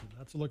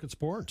Let's look at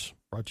sports.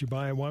 Brought to you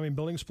by Wyoming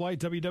Building Supply,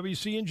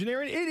 WWC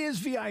Engineering. It is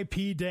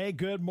VIP day.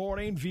 Good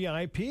morning,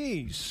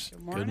 VIPs.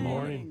 Good morning. Good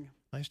morning.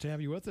 Nice to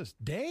have you with us.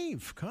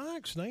 Dave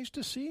Cox, nice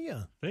to see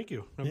you. Thank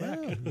you. I'm back.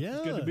 Yeah.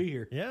 It's good to be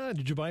here. Yeah.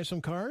 Did you buy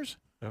some cars?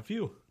 A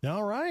few.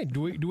 All right. Do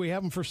we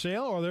have them for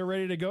sale? Are they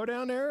ready to go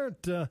down there?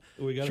 At,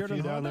 We got Sheridan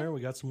a few down Honda? there. We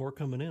got some more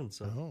coming in.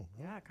 So Oh,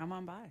 Yeah, come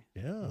on by.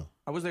 yeah.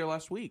 I was there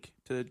last week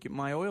to get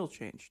my oil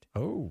changed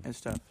Oh. and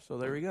stuff. So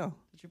there we go.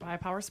 Did you buy a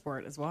Power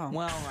Sport as well?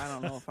 Well, I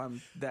don't know if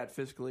I'm that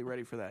fiscally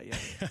ready for that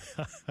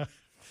yet.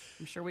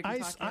 I'm sure we can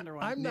talk you into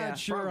one. I'm not Yeah,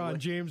 sure on probably.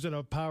 James in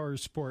a power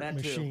sport That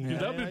too. machine. Yeah,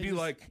 That would I be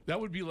just- that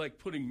would be like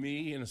putting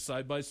me in a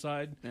side by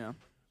side. Yeah.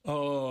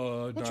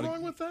 What's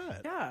wrong with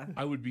that? Yeah.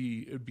 It'd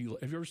be. Have you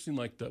ever seen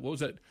what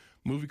was that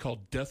movie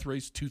called Death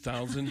Race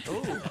 2000?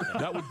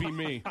 That would be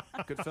me.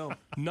 Good film.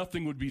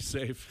 Nothing would be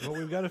safe. well,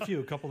 we've got a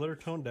few. A couple that are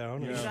toned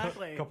down. and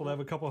Exactly. A couple that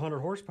have a couple hundred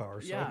horsepower.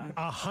 So Yeah.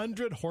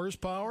 100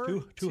 horsepower?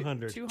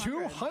 200.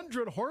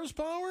 200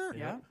 horsepower?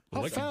 Yeah. How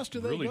Well, that fast do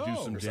could they really go? do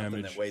some Something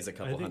damage. that weighs a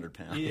couple hundred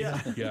pounds. Yeah.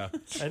 Yeah, I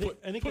think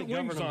put they govern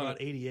wings them on about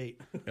it.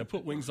 88. and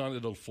put wings on it.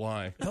 It'll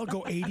fly. They'll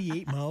go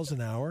 88 miles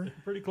an hour?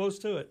 Pretty close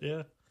to it.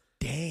 Yeah.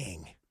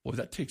 Dang. Well,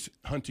 that takes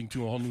hunting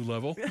to a whole new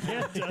level.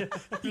 Yeah,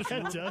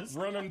 it does.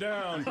 Run them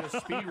down.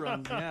 Speed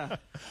run. Yeah.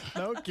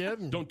 No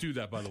kidding. Don't do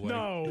that, by the way.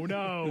 No.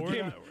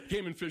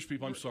 Game and fish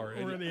people. I'm sorry.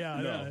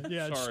 Yeah.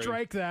 Sorry.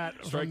 Strike that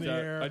Strike from the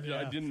that. air. I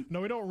Yeah. didn't. No,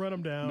 we don't run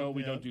them down. No,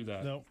 we don't do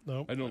that. No.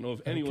 I don't know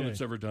of anyone Okay.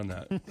 that's ever done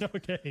that.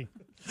 Okay.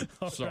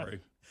 All Sorry.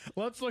 right.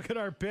 Let's look at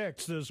our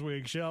picks this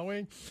week, shall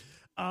we?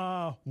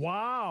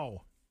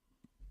 Wow.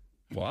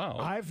 Wow.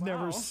 I've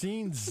never Wow.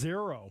 seen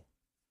zero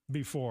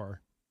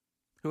before.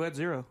 Who had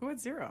zero? Who had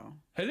zero?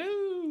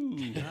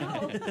 Hello.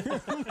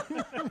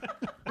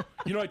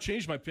 I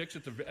changed my picks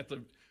at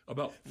the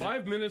about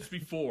 5 minutes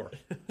before.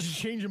 Did you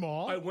change them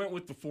all? I went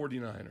with the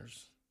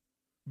 49ers.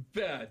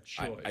 Bad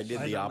choice. I did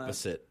I've the done that.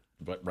 opposite,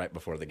 but right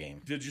before the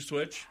game. Did you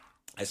switch?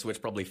 I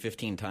switched probably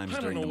 15 times I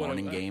don't during know the what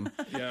morning I'm- game,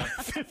 Yeah.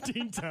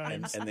 15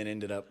 times. and then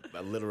ended up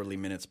literally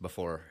minutes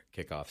before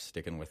kickoff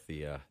sticking with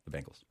the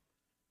Bengals.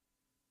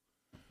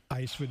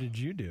 Ice, what did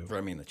you do? Or,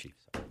 I mean the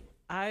Chiefs.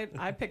 I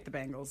picked the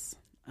Bengals.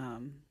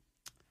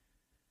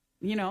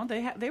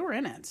 They were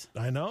in it.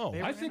 I know.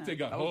 They I were think in they it.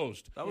 got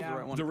hosed. That was Yeah. the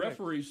right one. The to pick.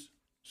 referees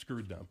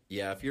screwed them.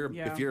 Yeah, if you're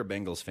a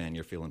Bengals fan,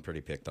 you're feeling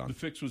pretty picked The on.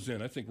 fix was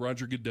in. I think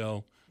Roger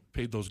Goodell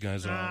paid those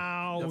guys off.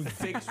 Ow. The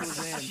fix was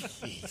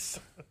in. Jeez.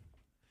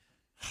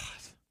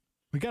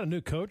 We got a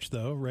new coach,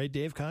 though, right,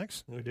 Dave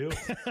Cox? We do.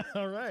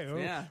 All right.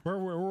 Yeah.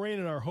 We're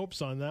weighing our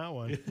hopes on that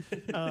one.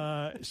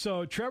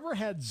 So Trevor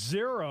had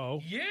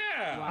zero.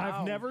 Yeah.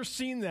 Wow. I've never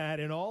seen that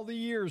in all the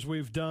years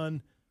we've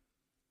done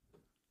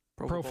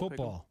pro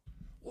football.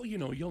 Well,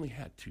 you only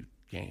had 2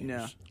 games.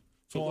 Yeah.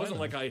 So Oh, it I wasn't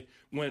know. like I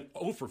went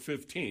 0 for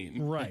 15.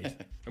 Right.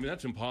 I mean,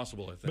 that's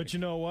impossible, I think. But you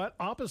know what?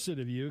 Opposite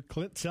of you,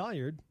 Clint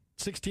Salyard,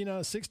 16 out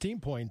of 16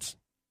 points.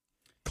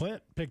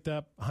 Clint picked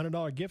up a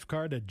 $100 gift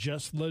card to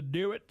Just Le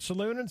Do It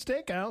Saloon and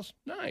Steakhouse.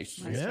 Nice.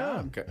 Nice Yeah.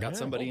 job. Got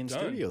somebody well in done.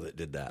 studio that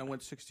did that. I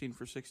went 16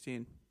 for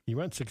 16. You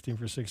went 16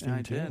 for 16, Yeah,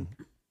 I too. did.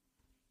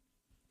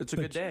 It's a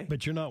good day.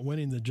 But you're not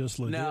winning the Just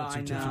Le Do No, It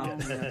I know.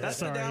 certificate. That's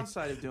the Sorry.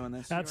 downside of doing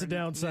this. That's the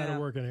downside Yeah. of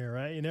working here,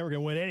 right? You're never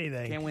going to win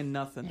anything. Can't win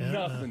nothing.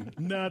 Nothing.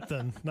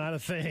 Nothing. Not a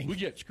thing. We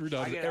get screwed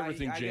out I of get,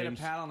 everything, I get a James.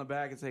 pat on the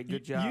back and say,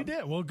 good job. You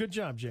did. Well, good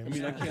job, James. I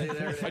mean, I Yeah,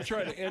 there it can't. I is.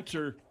 try to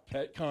enter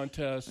pet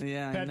contests,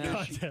 Yeah, I Pet know.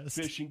 contest.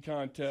 fishing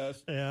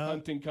contests, Yeah.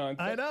 hunting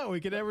contests. I know. We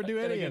could never do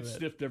And I any get of it.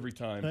 stiffed every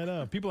time. I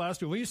know. People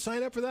ask me, will you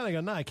sign up for that? I go,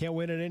 no, I can't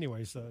win it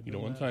anyway. So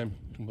One time,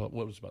 what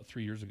was about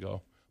 3 years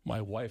ago, my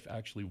wife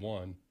actually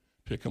won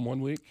Pick'em one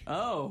week,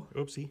 Oh,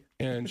 Oopsie.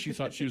 and she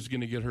thought she was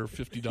going to get her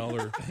 $50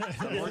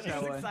 that worked that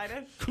She's way.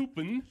 excited.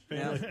 coupon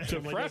Yeah. to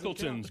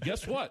Frackleton's.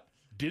 Guess what?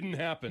 Didn't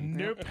happen.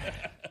 Nope.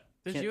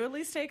 Did you at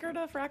least take her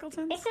to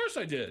Frackleton's? Of course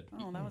I did.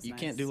 Oh, that was You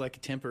nice. can't do like a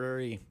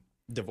temporary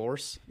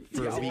divorce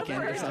for a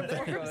weekend or something.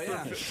 Oh,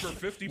 yeah. For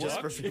 50 Just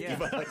for bucks. 50 Yeah.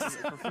 bucks.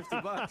 For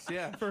 $50,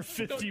 yeah. For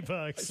 50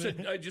 bucks.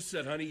 I just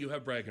said, honey, you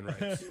have bragging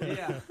rights.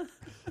 Yeah.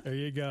 There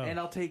you go. And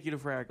I'll take you to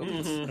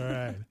Frackles. All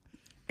right.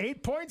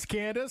 8 points,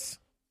 Candace.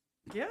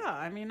 Yeah,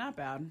 I mean, not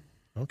bad.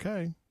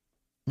 Okay.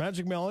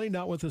 Magic Melody,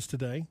 not with us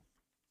today.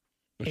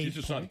 But she's 8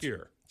 just points. not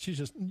here. She's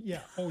just,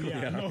 yeah. Oh,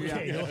 yeah. Yeah.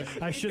 Okay. Yeah.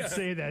 I should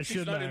say that, She's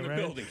shouldn't not I? in the right?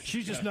 building.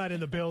 She's just Yeah. not in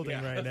the building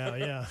Yeah. right now.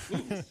 Yeah.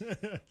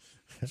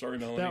 Sorry,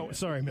 Melanie.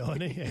 Sorry,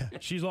 Melanie. Yeah.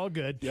 She's all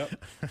good.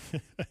 Yep.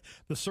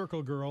 The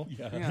circle girl.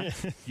 Yeah.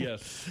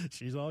 Yes.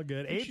 She's all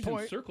good. She's 8 in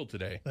points. circle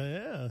today.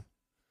 Yeah.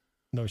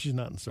 No, she's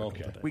not in circle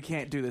Okay. today. We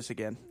can't do this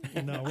again.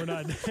 No, we're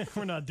not.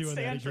 We're not doing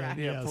Stay that on again. track.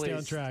 Yeah, stay on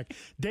please. track.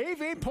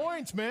 Dave, 8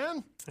 points,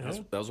 man.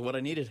 That was what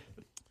I needed.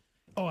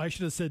 Oh, I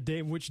should have said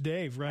Dave. Which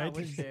Dave, right?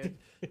 Which Dave?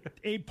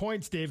 8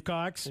 points, Dave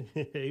Cox.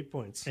 8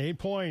 points. 8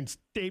 points.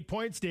 8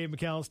 points, Dave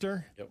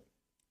McAllister. Yep.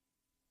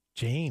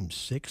 James,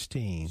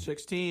 16.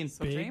 16.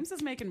 So James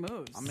is making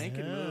moves. I'm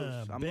making Yeah,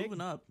 moves. I'm big-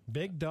 moving up.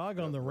 Big dog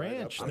on the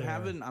ranch I'm there.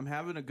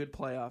 having a good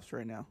playoffs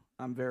right now.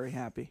 I'm very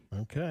happy.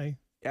 Okay.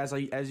 As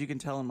you can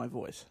tell in my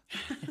voice.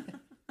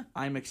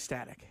 I'm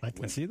ecstatic. I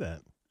can see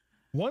that.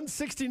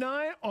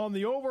 169 on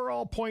the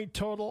overall point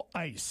total.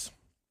 Ice.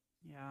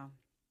 Yeah.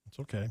 It's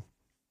okay.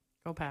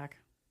 Go Pack.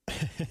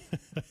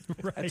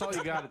 Right. That's all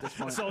you got at this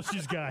point. That's all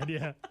she's got,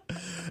 yeah.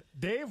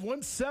 Dave,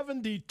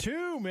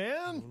 172,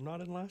 man. I'm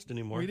not in last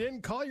anymore. We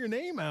didn't call your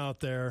name out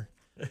there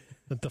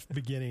at the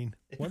beginning.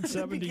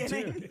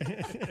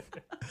 172.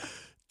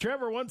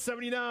 Trevor,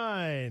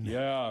 179.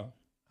 Yeah.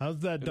 How's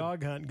that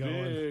dog hunt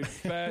going? Big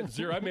fat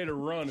zero. I made a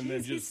run and then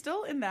Jeez, he's just.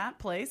 still in that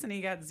place, and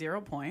he got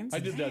 0 points. I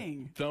did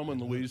Dang. that Thelma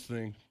and Louise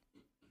thing.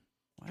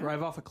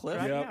 Drive off a cliff?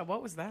 Right, Yeah. yeah,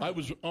 what was that? I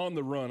was on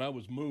the run. I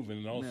was moving,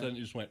 and all of a sudden it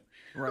just went,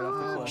 Right off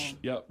the cliff.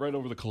 yeah, right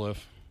over the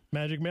cliff.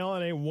 Magic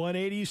Melanie,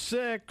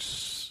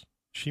 186.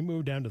 She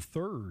moved down to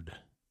third.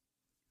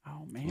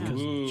 Oh, man.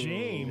 Because Ooh.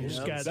 James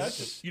Yep. got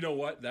That's, you know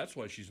what? That's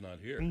why she's not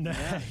here.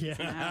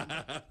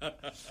 yeah.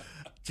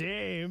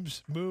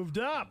 James moved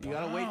up. You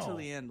got to wait till Wow.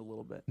 the end a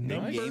little bit. Big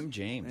Number- game,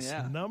 James.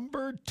 Yeah.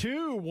 Number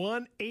 2,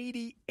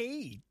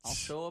 188. I'll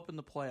show up in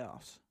the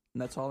playoffs,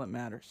 and that's all that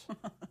matters.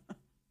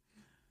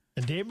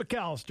 And Dave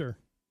McAllister,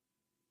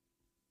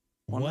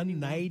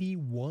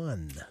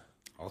 191.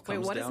 All Wait,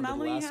 comes what does down to the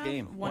Melanie last have?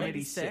 game.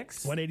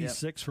 186?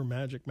 186 for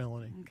Magic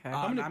Melanie. Okay.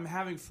 I'm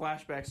having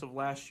flashbacks of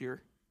last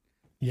year.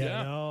 Yeah,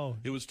 Yeah. no.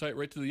 It was tight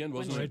right to the end, When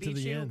wasn't she Right it? to beat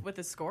the you end. with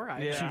the score,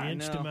 I Yeah, She I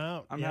inched know. him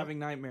out. I'm Yep. having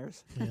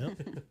nightmares. Yeah.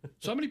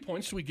 So how many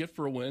points do we get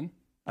for a win?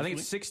 I think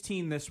it's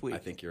 16 this week I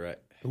think you're right.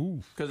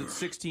 Ooh. because it's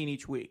 16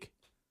 each week.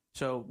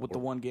 So with the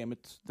one game,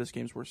 this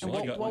game's worth And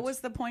 16. got- what was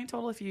the point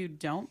total if you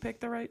don't pick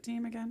the right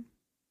team again?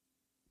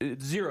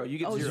 It's 0. You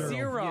get Oh, 0.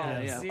 zero. Yeah,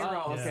 yeah.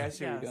 Zero. Oh, okay. I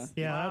see where you're going.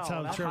 Yeah, Wow, that's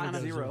how that Trevor kinda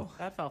does it. 0.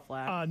 That fell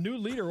flat. New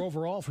leader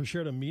overall for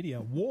Sheridan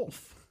Media,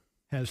 Wolf,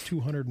 has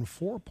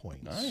 204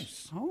 points.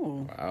 Nice.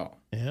 Oh. Wow.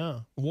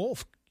 Yeah.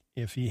 Wolf,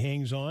 if he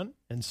hangs on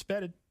and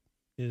sped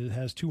it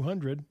has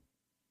 200.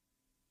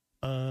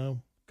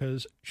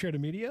 Because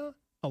Sheridan Media,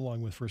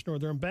 along with First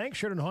Northern Bank,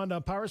 Sheridan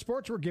Honda Power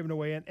Sports, we're giving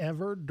away an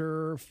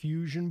Everdur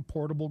Fusion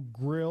portable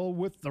grill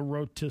with the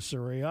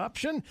rotisserie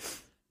option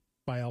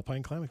by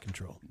Alpine Climate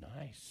Control.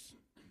 Nice.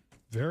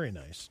 Very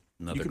nice.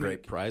 Another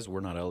great prize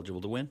we're not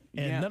eligible to win.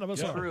 And Yeah, none of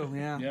us yeah. are. True,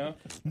 yeah. Yeah.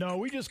 No,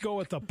 we just go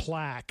with the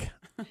plaque.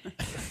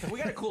 We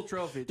got a cool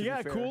trophy. To You be got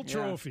a fair. cool Yeah.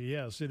 trophy.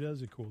 Yes, it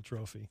is a cool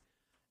trophy.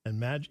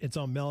 And it's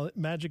on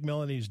Magic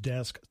Melanie's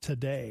desk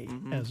today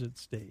as it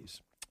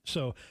stays.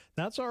 So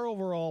that's our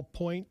overall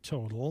point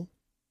total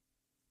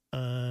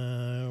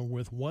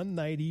with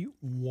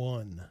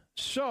 191.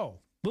 So,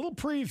 little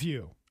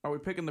preview. Are we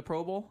picking the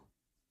Pro Bowl?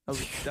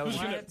 That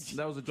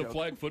was a The joke.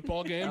 flag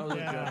football game? That was a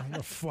Yeah, joke.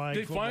 the flag.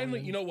 They football finally,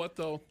 game. you know what,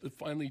 though? They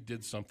finally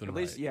did something At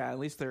least, right. yeah. At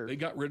least They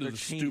got rid of they're the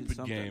changing stupid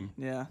something. game.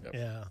 Yeah.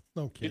 Yeah,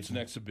 no kidding. It's an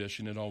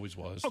exhibition. It always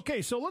was.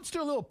 Okay, so let's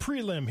do a little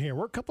prelim here.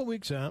 We're a couple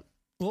weeks out.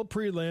 A little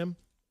prelim.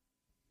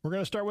 We're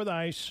going to start with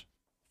ice.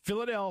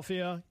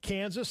 Philadelphia,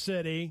 Kansas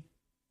City.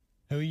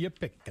 Who you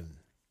picking?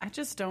 I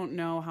just don't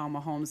know how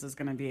Mahomes is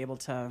going to be able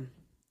to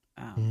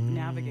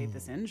navigate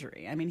this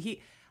injury. I mean,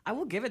 I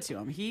will give it to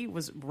him. He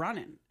was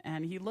running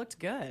and he looked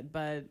good,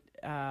 but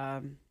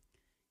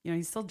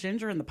he's still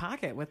ginger in the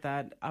pocket with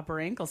that upper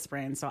ankle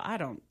sprain. So I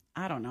don't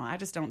know. I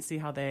just don't see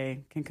how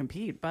they can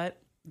compete,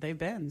 but they've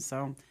been.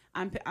 So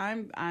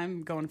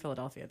I'm going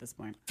Philadelphia at this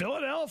point.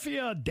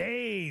 Philadelphia,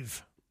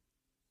 Dave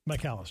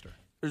McAllister.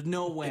 There's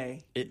no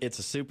way. It's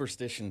a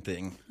superstition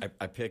thing.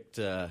 I picked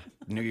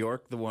New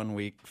York the one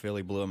week.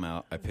 Philly blew them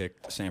out. I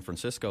picked San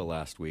Francisco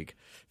last week.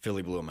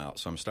 Philly blew them out.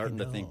 So I'm starting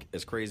to think,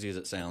 as crazy as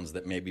it sounds,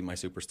 that maybe my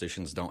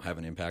superstitions don't have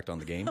an impact on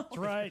the game. That's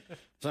right.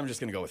 So I'm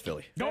just going to go with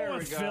Philly. Go There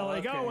with we go.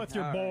 Philly. Go Okay. with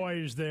your All right.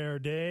 boys there,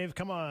 Dave.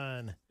 Come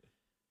on.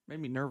 Made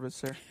me nervous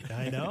there.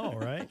 I know,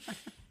 right?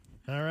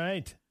 All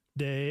right.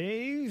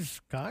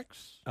 Dave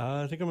Cox.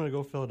 I think I'm going to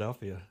go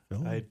Philadelphia.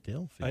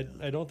 Philadelphia.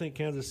 I don't think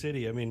Kansas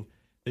City. I mean,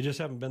 they just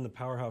haven't been the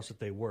powerhouse that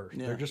they were.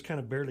 Yeah. They're just kind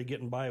of barely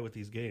getting by with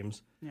these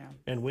games Yeah.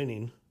 and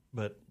winning,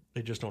 but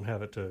they just don't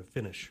have it to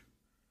finish.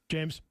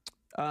 James.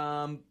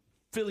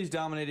 Philly's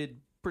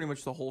dominated pretty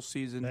much the whole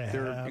season. They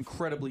They're have.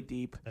 incredibly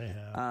deep. They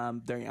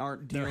have. They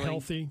aren't They're dealing.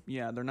 healthy.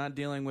 Yeah, they're not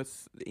dealing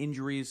with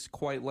injuries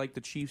quite like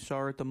the Chiefs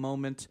are at the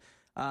moment.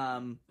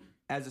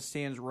 As it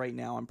stands right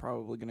now, I'm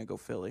probably going to go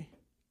Philly.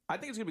 I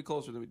think it's going to be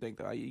closer than we think,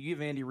 though. You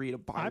give Andy Reid a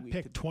bye I week.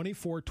 picked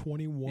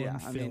 24-21 yeah,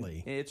 I mean,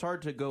 Philly. it's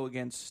hard to go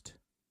against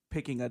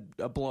picking a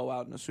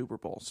blowout in a Super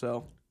Bowl.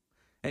 So,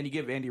 and you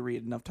give Andy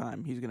Reid enough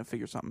time, he's going to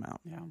figure something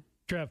out. Yeah.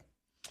 Trev.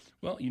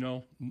 Well,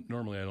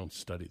 normally I don't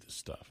study this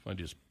stuff. I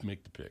just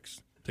make the picks.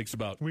 Takes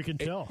about We can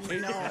tell. You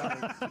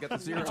got the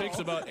zero. It takes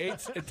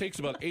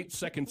about 8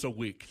 seconds a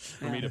week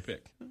for me to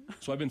pick.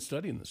 So I've been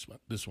studying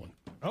this one.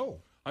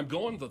 Oh. I'm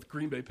going with the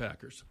Green Bay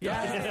Packers. All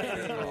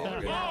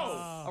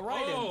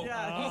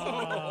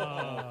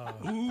right.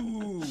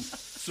 Ooh,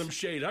 some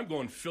shade. I'm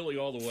going Philly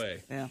all the way.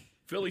 Yeah.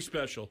 Philly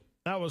special.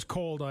 That was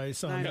cold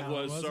ice on I that It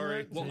was, wasn't sorry.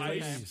 it? Well,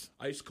 Jeez.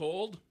 ice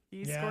cold.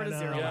 He Yeah, scored a no.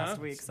 0 Yeah.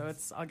 last week, so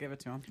I'll give it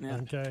to him. Yeah.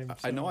 Okay.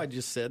 I know I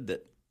just said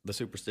that the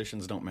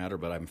superstitions don't matter,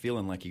 but I'm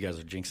feeling like you guys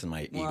are jinxing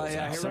my Well, Eagles.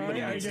 yeah, out. Sorry,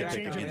 everybody are you needs to going to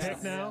pick change your against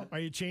pick them. now? Are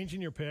you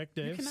changing your pick,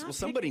 You Dave? cannot Well,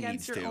 somebody pick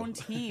against needs your to. own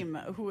team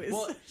who is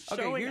Well,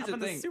 okay, showing here's up the in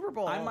thing. the Super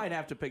Bowl. I might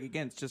have to pick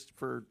against just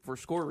for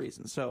score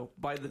reasons. So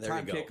by the There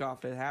time you go.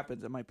 kickoff it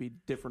happens, it might be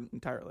different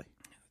entirely.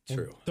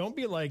 True. Don't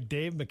be like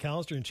Dave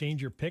McAllister and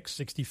change your pick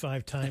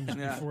 65 times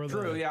Yeah, before the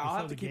true. Yeah, I'll before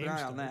have the to keep an game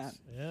eye on starts.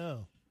 Yeah.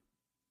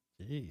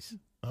 Jeez.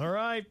 All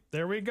right,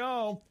 there we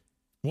go.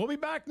 We'll be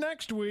back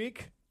next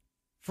week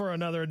for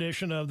another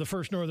edition of the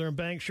First Northern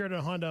Bank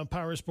Sheridan Honda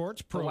Power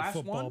Sports Pro last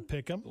Football one?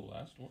 Pick'em. The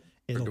last one.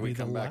 It'll do we be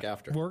the come back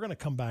after? We're going to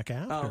come back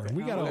after. Oh, okay.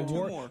 We got Oh, to we got two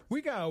award. more.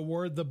 We got to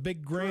award the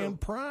big grand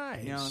True.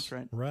 prize. Yeah, that's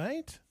right.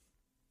 Right.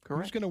 Who's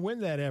Correct. going to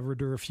win that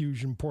Everdur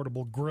Fusion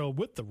portable grill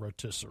with the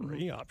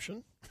rotisserie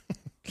option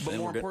But Then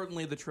more we're good.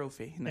 importantly, the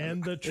trophy. No.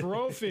 and the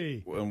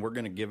trophy? And we're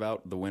going to give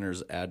out the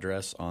winner's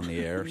address on the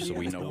air so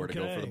we know where to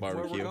go for the Okay. Where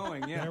we're barbecue.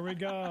 going, yeah. There we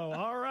go.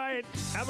 All right. Have a